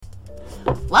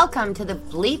Welcome to the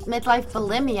Bleep Midlife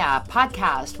Bulimia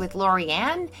podcast with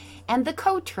Lori-Ann and the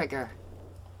Code Trigger.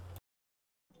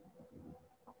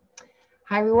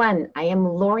 Hi everyone, I am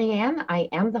Lori-Ann. I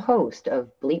am the host of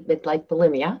Bleep Midlife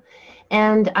Bulimia,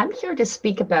 and I'm here to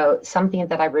speak about something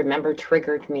that I remember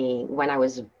triggered me when I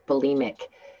was bulimic.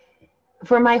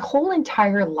 For my whole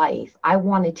entire life, I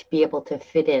wanted to be able to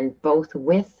fit in both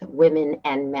with women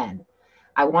and men.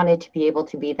 I wanted to be able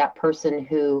to be that person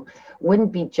who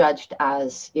wouldn't be judged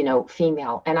as,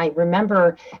 female. And I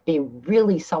remember being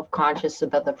really self-conscious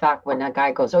about the fact when a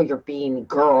guy goes, "Oh, you're being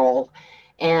girl."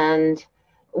 And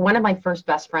one of my first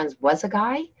best friends was a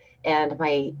guy, and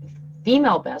my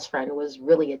female best friend was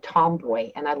really a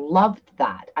tomboy. And I loved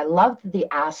that. I loved the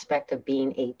aspect of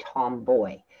being a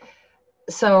tomboy.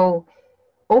 So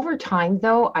over time,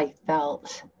 though, I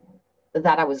felt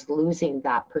that I was losing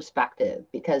that perspective,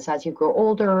 because as you grow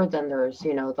older, then there's,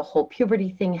 the whole puberty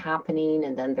thing happening,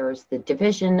 and then there's the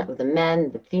division of the men,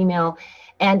 the female.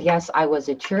 And yes, I was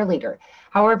a cheerleader.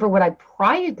 However, what I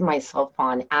prided myself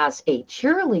on as a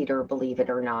cheerleader, believe it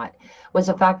or not, was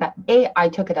the fact that I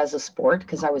took it as a sport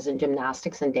because I was in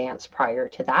gymnastics and dance prior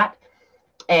to that.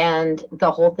 And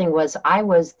the whole thing was I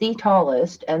was the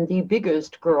tallest and the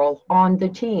biggest girl on the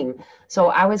team. So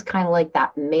I was kind of like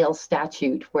that male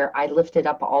statute where I lifted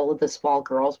up all of the small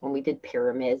girls when we did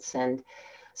pyramids. And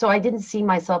so I didn't see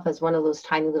myself as one of those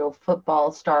tiny little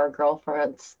football star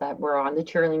girlfriends that were on the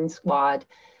cheerleading squad.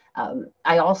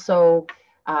 I also,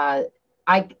 I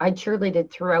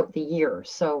cheerleaded throughout the year.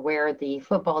 So where the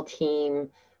football team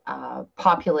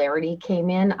popularity came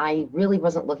in, I really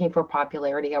wasn't looking for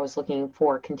popularity. I was looking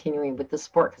for continuing with the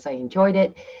sport because I enjoyed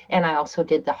it. And I also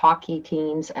did the hockey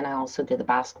teams, and I also did the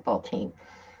basketball team.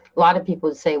 A lot of people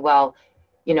would say, well,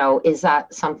 is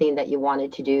that something that you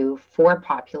wanted to do for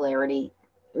popularity?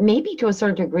 Maybe to a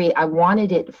certain degree. I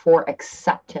wanted it for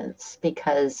acceptance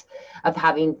because of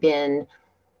having been,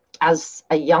 as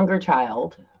a younger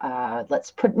child,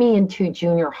 let's put me into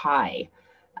junior high.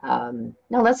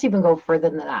 No, let's even go further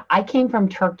than that. I came from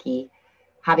Turkey,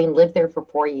 having lived there for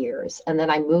 4 years, and then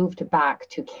I moved back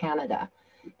to Canada.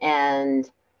 And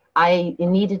I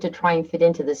needed to try and fit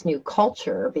into this new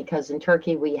culture because in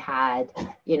Turkey we had,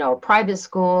 private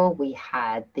school, we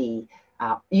had the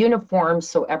uniforms,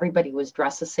 so everybody was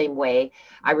dressed the same way.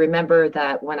 I remember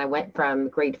that when I went from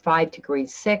grade 5 to grade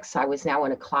 6, I was now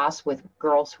in a class with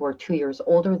girls who were 2 years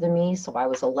older than me. So I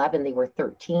was 11, they were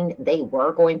 13. They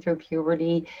were going through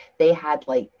puberty. They had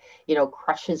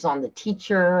crushes on the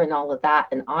teacher and all of that.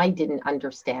 And I didn't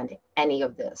understand any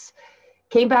of this.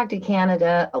 Came back to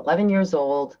Canada, 11 years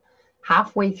old,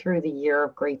 halfway through the year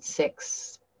of grade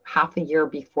 6, half a year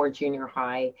before junior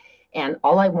high. And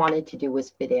all I wanted to do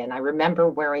was fit in. I remember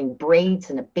wearing braids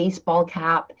and a baseball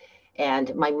cap,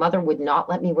 and my mother would not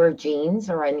let me wear jeans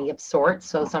or any of sorts.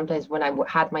 So sometimes when I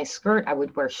had my skirt, I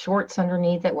would wear shorts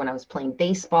underneath it when I was playing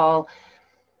baseball.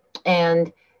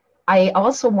 And I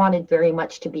also wanted very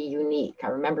much to be unique. I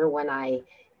remember when I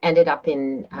ended up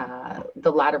in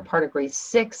the latter part of grade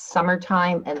 6,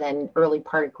 summertime, and then early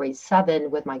part of grade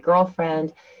 7 with my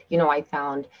girlfriend, I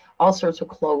found all sorts of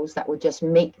clothes that would just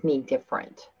make me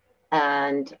different.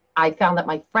 And I found that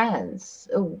my friends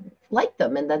liked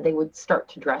them, and then they would start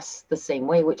to dress the same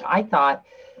way, which I thought,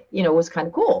 was kind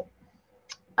of cool.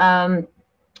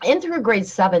 In through grade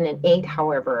 7 and 8,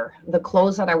 however, the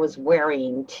clothes that I was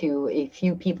wearing to a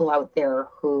few people out there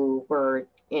who were,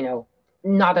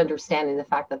 not understanding the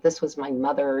fact that this was my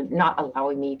mother not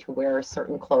allowing me to wear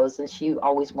certain clothes, and she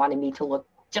always wanted me to look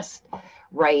just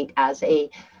right as a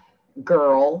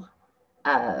girl.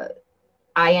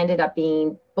 I ended up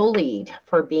being bullied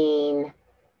for being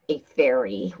a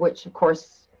fairy, which, of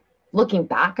course, looking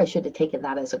back, I should have taken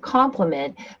that as a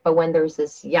compliment. But when there's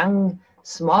this young,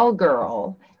 small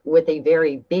girl with a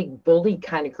very big bully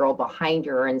kind of girl behind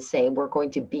her and saying, "We're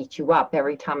going to beat you up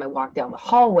every time I walk down the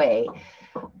hallway,"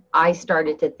 I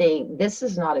started to think, this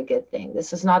is not a good thing.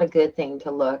 This is not a good thing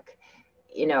to look,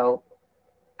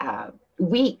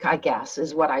 weak, I guess,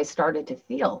 is what I started to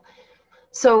feel.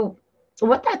 So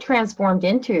what that transformed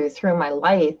into through my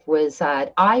life was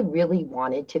that I really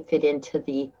wanted to fit into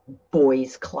the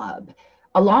boys' club,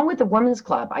 along with the women's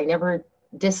club. I never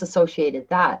disassociated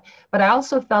that, but I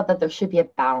also felt that there should be a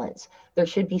balance. There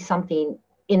should be something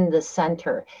in the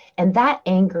center, and that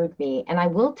angered me. And I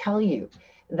will tell you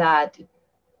that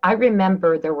I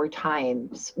remember there were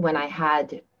times when I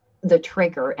had the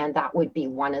trigger, and that would be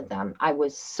one of them. I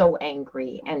was so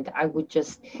angry, and I would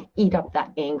just eat up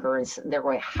that anger and there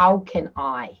were, how can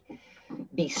I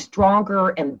be stronger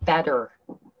and better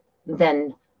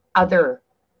than other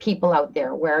people out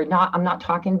there where I'm not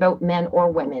talking about men or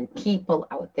women, people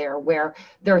out there where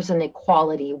there's an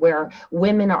equality, where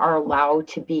women are allowed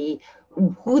to be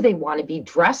who they want to be,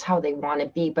 dress how they want to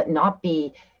be, but not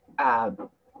be,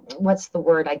 what's the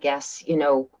word, I guess,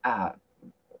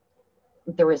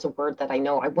 there is a word that I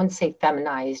know, I wouldn't say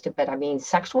feminized, but I mean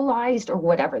sexualized or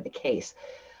whatever the case.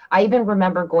 I even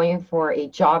remember going for a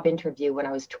job interview when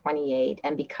I was 28,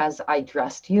 and because I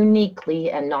dressed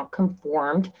uniquely and not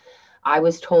conformed, I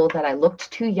was told that I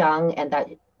looked too young and that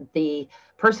the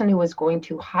person who was going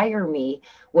to hire me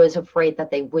was afraid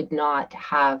that they would not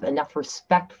have enough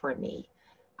respect for me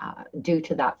due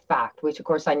to that fact, which of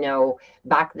course I know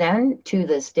back then to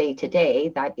this day today,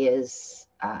 that is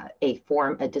a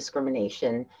form of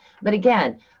discrimination. But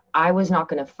again, I was not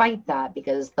going to fight that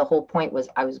because the whole point was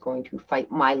I was going to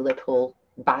fight my little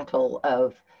battle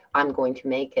of I'm going to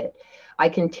make it. I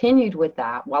continued with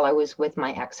that while I was with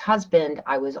my ex-husband.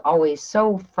 I was always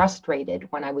so frustrated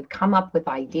when I would come up with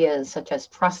ideas such as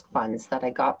trust funds that I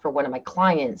got for one of my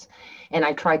clients, and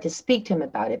I tried to speak to him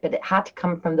about it, but it had to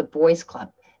come from the boys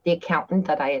club. The accountant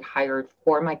that I had hired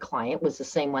for my client was the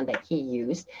same one that he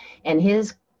used, and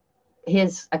his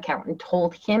accountant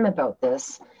told him about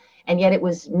this. And yet it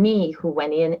was me who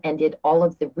went in and did all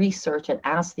of the research and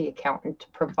asked the accountant to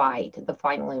provide the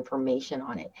final information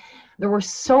on it. There were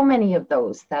so many of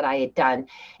those that I had done.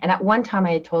 And at one time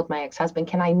I had told my ex-husband,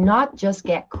 can I not just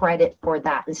get credit for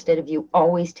that instead of you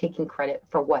always taking credit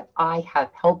for what I have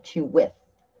helped you with?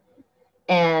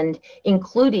 And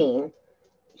including,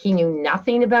 he knew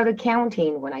nothing about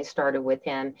accounting when I started with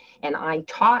him. And I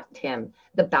taught him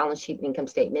the balance sheet and income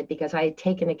statement because I had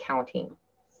taken accounting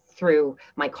through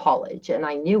my college and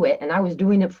I knew it and I was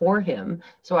doing it for him.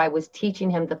 So I was teaching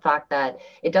him the fact that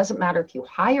it doesn't matter if you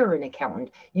hire an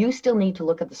accountant, you still need to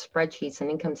look at the spreadsheets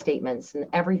and income statements and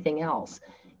everything else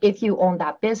if you own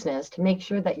that business to make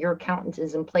sure that your accountant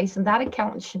is in place, and that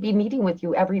accountant should be meeting with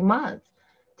you every month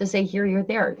to say, here, you're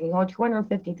there.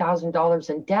 $250,000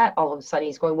 in debt. All of a sudden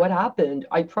he's going, what happened?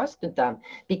 I trusted them.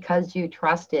 Because you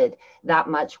trusted that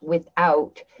much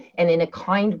without, and in a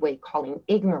kind way, calling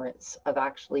ignorance of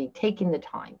actually taking the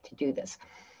time to do this.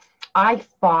 I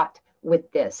fought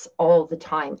with this all the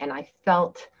time, and I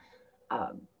felt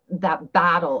that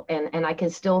battle, and I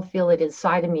can still feel it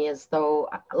inside of me as though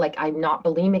like I'm not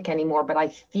bulimic anymore, but I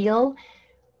feel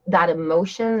that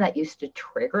emotion that used to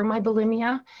trigger my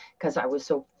bulimia because I was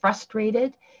so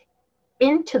frustrated,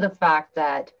 into the fact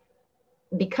that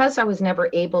because I was never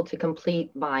able to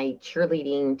complete my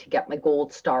cheerleading to get my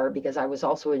gold star, because I was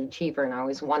also an achiever and I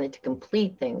always wanted to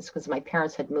complete things because my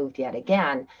parents had moved yet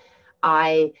again,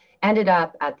 I ended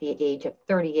up at the age of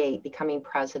 38 becoming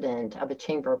president of a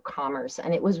chamber of commerce.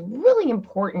 And it was really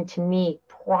important to me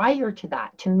prior to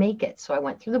that to make it. So I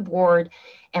went through the board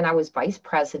and I was vice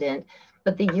president.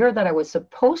 But the year that I was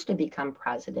supposed to become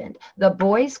president, the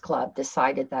boys club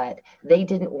decided that they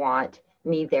didn't want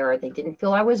me there. They didn't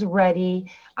feel I was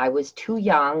ready. I was too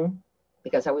young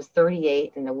because I was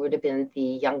 38 and I would have been the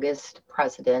youngest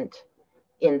president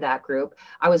in that group.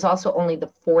 I was also only the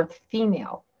fourth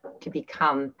female to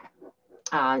become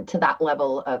to that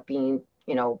level of being,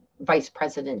 vice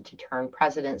president to turn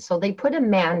president. So they put a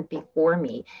man before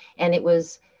me, and it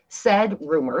was said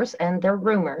rumors, and they're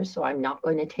rumors, so I'm not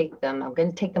going to take them, I'm going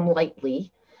to take them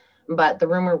lightly. But the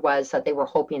rumor was that they were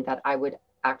hoping that I would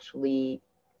actually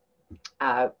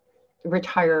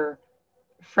retire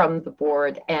from the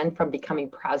board and from becoming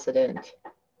president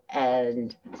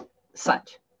and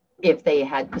such, if they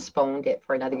had postponed it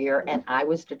for another year. And I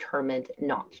was determined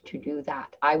not to do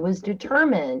that. I was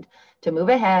determined to move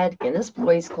ahead in this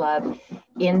boys club,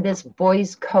 in this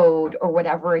boys code, or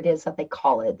whatever it is that they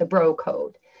call it, the bro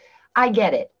code. I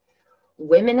get it.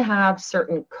 Women have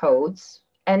certain codes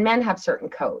and men have certain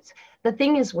codes. The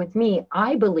thing is with me,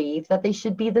 I believe that they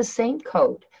should be the same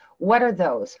code. What are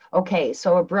those? Okay,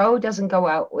 so a bro doesn't go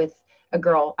out with a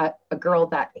girl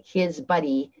that his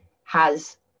buddy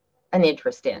has an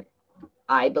interest in.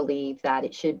 I believe that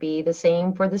it should be the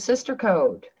same for the sister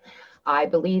code. I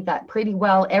believe that pretty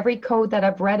well every code that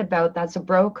I've read about that's a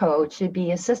bro code should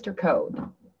be a sister code.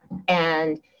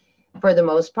 And for the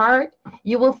most part,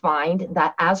 you will find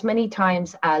that as many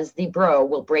times as the bro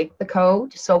will break the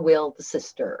code, so will the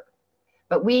sister.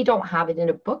 But we don't have it in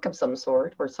a book of some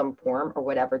sort or some form or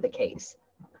whatever the case.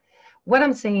 What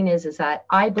I'm saying is that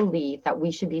I believe that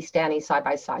we should be standing side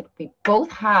by side. We both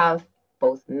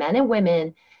men and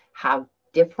women have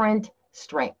different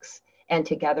strengths, and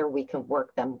together we can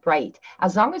work them right.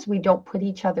 As long as we don't put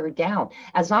each other down,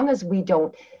 as long as we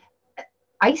don't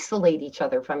isolate each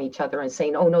other from each other and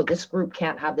saying, oh no, this group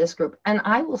can't have this group. And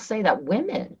I will say that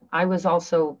women, I was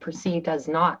also perceived as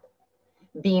not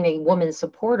being a woman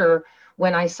supporter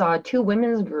when I saw two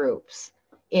women's groups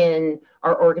in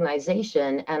our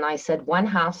organization, and I said one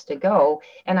has to go.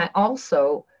 And I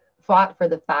also fought for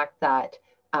the fact that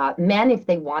men, if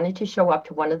they wanted to show up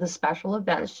to one of the special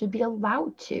events, should be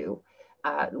allowed to.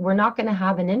 We're not going to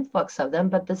have an influx of them,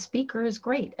 but the speaker is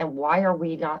great. And why are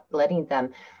we not letting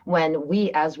them when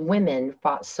we as women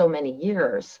fought so many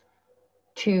years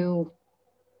to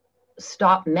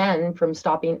stop men from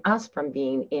stopping us from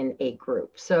being in a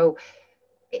group? So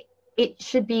it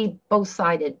should be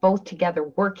both-sided, both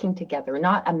together, working together,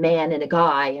 not a man and a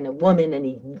guy and a woman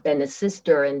and a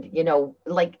sister. And, you know,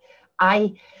 like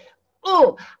I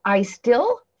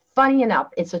still, funny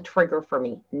enough, it's a trigger for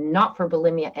me, not for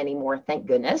bulimia anymore, thank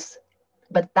goodness.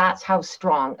 But that's how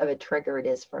strong of a trigger it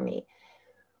is for me.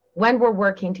 When we're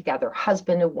working together,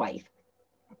 husband and wife,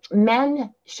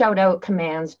 men shout out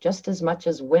commands just as much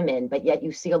as women, but yet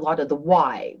you see a lot of the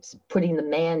wives putting the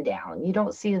man down. You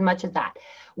don't see as much of that.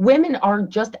 Women are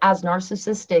just as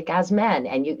narcissistic as men,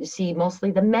 and you see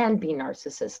mostly the men being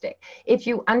narcissistic. If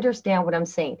you understand what I'm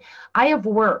saying, I have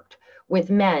worked with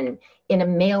men in a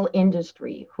male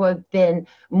industry who have been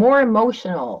more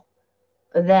emotional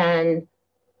than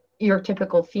your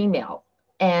typical female.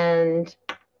 And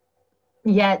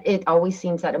yet it always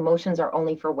seems that emotions are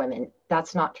only for women.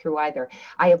 That's not true either.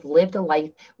 I have lived a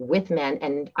life with men,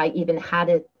 and I even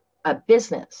had a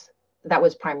business that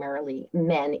was primarily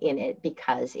men in it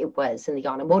because it was in the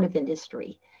automotive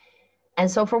industry. And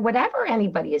so for whatever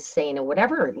anybody is saying and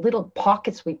whatever little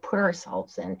pockets we put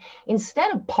ourselves in,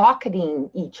 instead of pocketing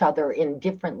each other in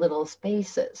different little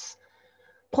spaces,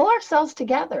 pull ourselves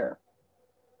together.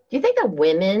 Do you think that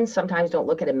women sometimes don't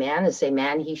look at a man and say,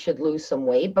 man, he should lose some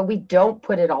weight? But we don't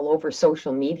put it all over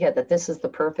social media that this is the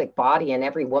perfect body and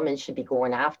every woman should be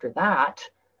going after that.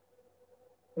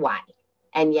 Why?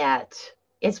 And yet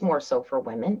it's more so for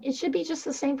women. It should be just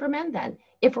the same for men then.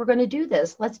 If we're going to do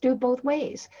this, let's do it both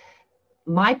ways.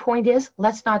 My point is,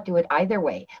 let's not do it either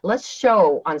way. Let's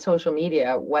show on social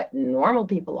media what normal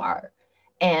people are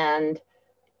and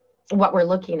what we're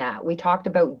looking at. We talked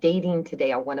about dating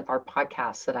today on one of our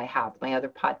podcasts that I have, my other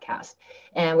podcast,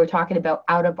 and we're talking about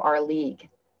out of our league.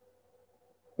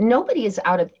 Nobody is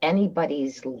out of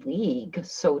anybody's league,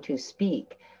 so to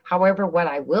speak. However, what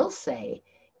I will say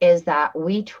is that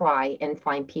we try and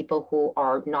find people who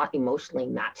are not emotionally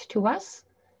matched to us.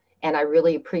 And I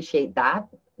really appreciate that.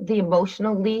 The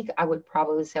emotional league, I would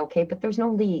probably say, okay, but there's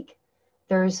no league.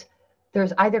 There's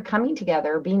either coming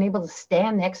together, being able to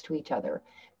stand next to each other,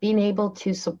 being able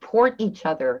to support each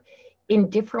other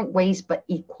in different ways, but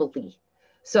equally.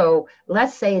 So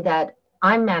let's say that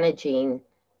I'm managing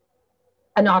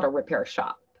an auto repair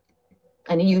shop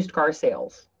and a used car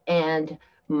sales, and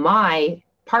my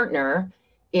partner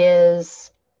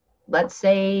is, let's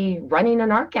say, running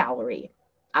an art gallery.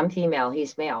 I'm female,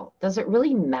 he's male. Does it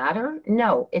really matter?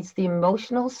 No, it's the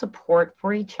emotional support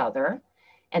for each other.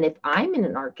 And if I'm in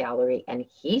an art gallery and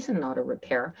he's in auto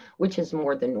repair, which is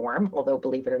more the norm, although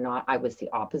believe it or not, I was the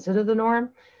opposite of the norm,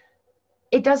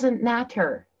 it doesn't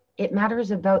matter. It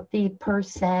matters about the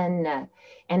person,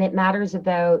 and it matters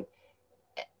about,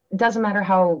 it doesn't matter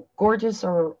how gorgeous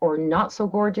or not so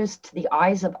gorgeous to the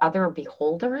eyes of other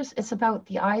beholders. It's about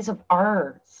the eyes of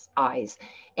our eyes.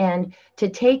 And to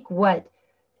take what,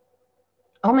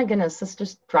 oh my goodness, this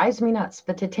just drives me nuts,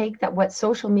 but to take that what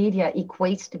social media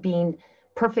equates to being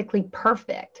perfectly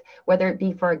perfect, whether it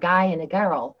be for a guy and a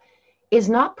girl, is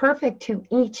not perfect to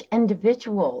each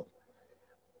individual.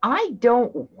 I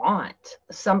don't want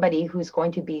somebody who's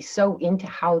going to be so into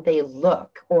how they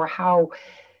look or how,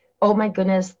 oh my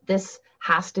goodness, this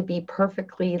has to be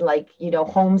perfectly like,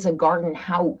 Homes and Garden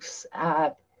House.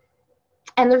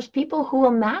 And there's people who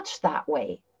will match that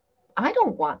way. I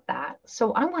don't want that.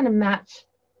 So I want to match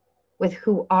with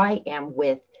who I am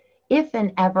with, if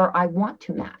and ever I want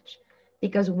to match.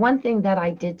 Because one thing that I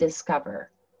did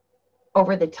discover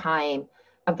over the time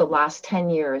of the last 10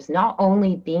 years, not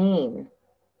only being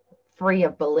free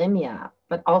of bulimia,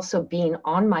 but also being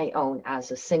on my own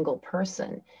as a single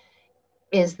person,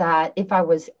 is that if I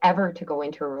was ever to go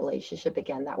into a relationship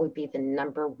again, that would be the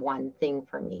number one thing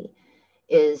for me,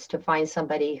 is to find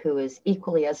somebody who is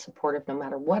equally as supportive no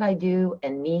matter what I do,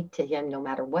 and me to him no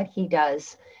matter what he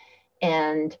does.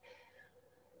 And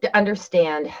to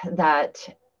understand that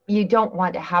you don't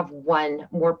want to have one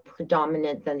more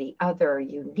predominant than the other.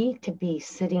 You need to be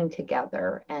sitting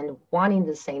together and wanting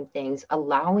the same things,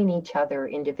 allowing each other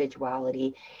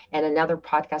individuality. And another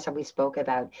podcast that we spoke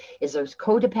about is there's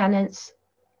codependence,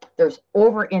 there's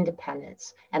over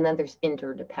independence, and then there's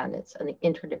interdependence, and the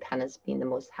interdependence being the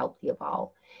most healthy of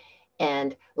all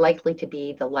and likely to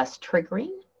be the less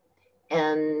triggering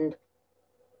and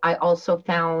I also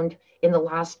found in the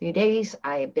last few days,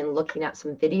 I've been looking at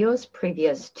some videos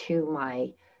previous to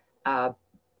my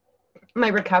my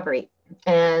recovery.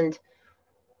 And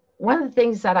one of the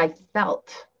things that I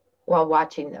felt while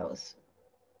watching those,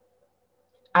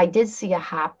 I did see a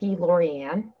happy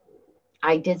Lori-Ann.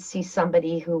 I did see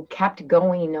somebody who kept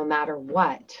going no matter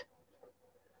what.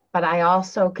 But I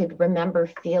also could remember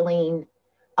feeling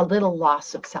a little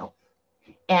loss of self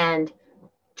and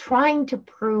trying to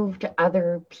prove to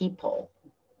other people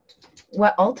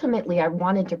what ultimately I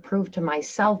wanted to prove to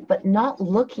myself, but not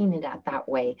looking at it that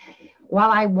way.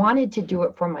 While I wanted to do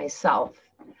it for myself,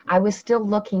 I was still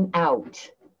looking out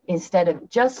instead of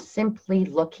just simply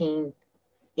looking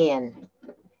in.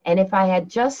 And if I had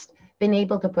just been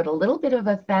able to put a little bit of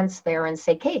a fence there and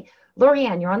say, hey,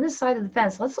 Lori-Ann, you're on this side of the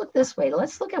fence. Let's look this way.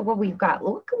 Let's look at what we've got.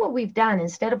 Look at what we've done,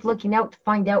 instead of looking out to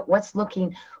find out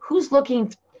who's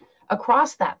looking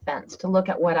across that fence to look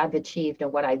at what I've achieved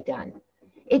and what I've done.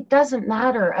 It doesn't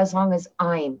matter as long as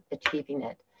I'm achieving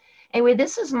it. Anyway,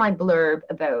 this is my blurb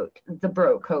about the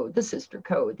bro code, the sister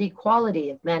code, the equality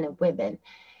of men and women,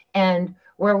 and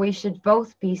where we should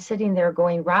both be sitting there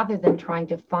going, rather than trying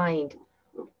to find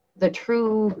the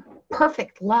true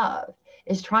perfect love,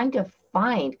 is trying to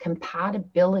find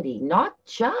compatibility, not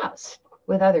just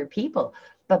with other people,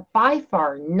 but by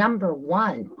far number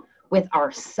one with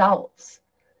ourselves.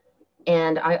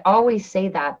 And I always say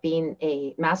that, being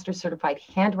a master certified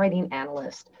handwriting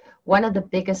analyst, one of the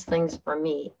biggest things for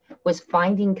me was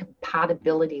finding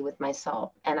compatibility with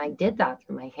myself. And I did that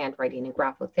through my handwriting and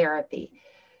graphotherapy.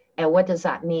 And what does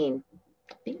that mean?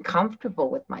 Being comfortable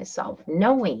with myself,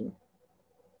 knowing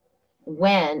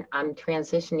when I'm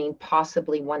transitioning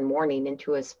possibly one morning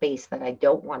into a space that I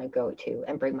don't want to go to,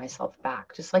 and bring myself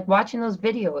back. Just like watching those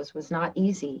videos was not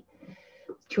easy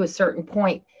to a certain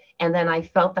point. And then I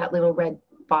felt that little red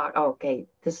box. Okay,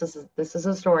 this is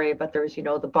a story, but there's,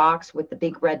 the box with the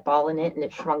big red ball in it, and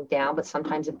it shrunk down, but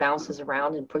sometimes it bounces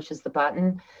around and pushes the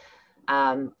button.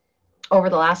 Over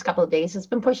the last couple of days, it's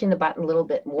been pushing the button a little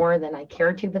bit more than I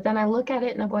care to, but then I look at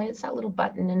it and I'm going, it's that little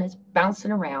button and it's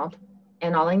bouncing around,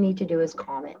 and all I need to do is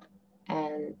calm it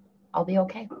and I'll be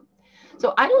okay.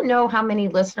 So I don't know how many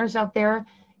listeners out there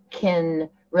can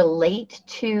relate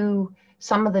to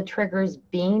some of the triggers,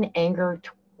 being anger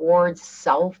towards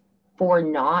self for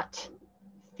not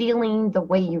feeling the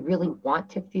way you really want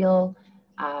to feel,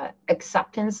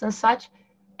 acceptance and such,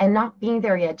 and not being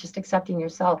there yet, just accepting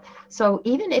yourself. So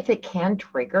even if it can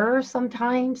trigger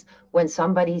sometimes when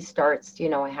somebody starts,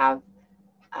 I have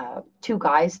two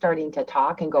guys starting to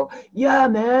talk and go, yeah,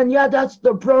 man, yeah, that's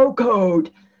the bro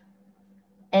code.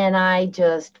 And I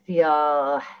just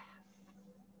feel,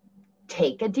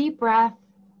 take a deep breath,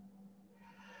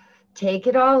 take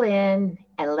it all in,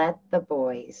 and let the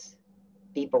boys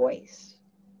be boys.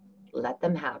 Let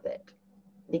them have it.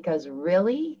 Because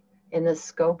really, in the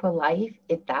scope of life,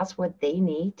 if that's what they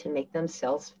need to make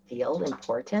themselves feel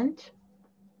important,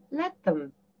 let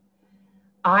them.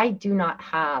 I do not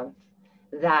have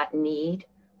that need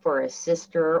for a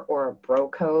sister or a bro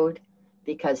code,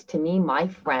 because to me, my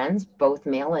friends, both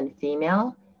male and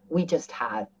female, we just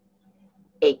have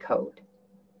a code.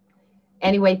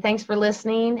 Anyway, thanks for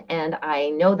listening. And I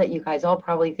know that you guys all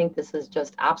probably think this is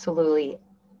just absolutely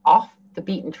off the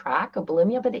beaten track of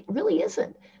bulimia, but it really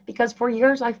isn't, because for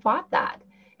years I fought that.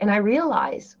 And I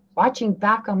realized watching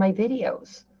back on my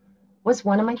videos was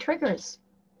one of my triggers.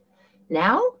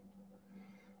 Now,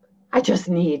 I just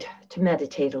need to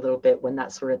meditate a little bit when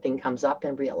that sort of thing comes up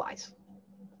and realize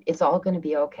it's all going to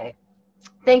be okay.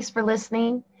 Thanks for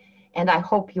listening, and I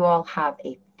hope you all have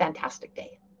a fantastic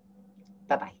day.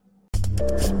 Bye-bye.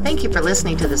 Thank you for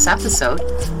listening to this episode.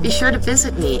 Be sure to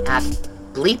visit me at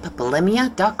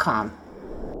bleepbulimia.com.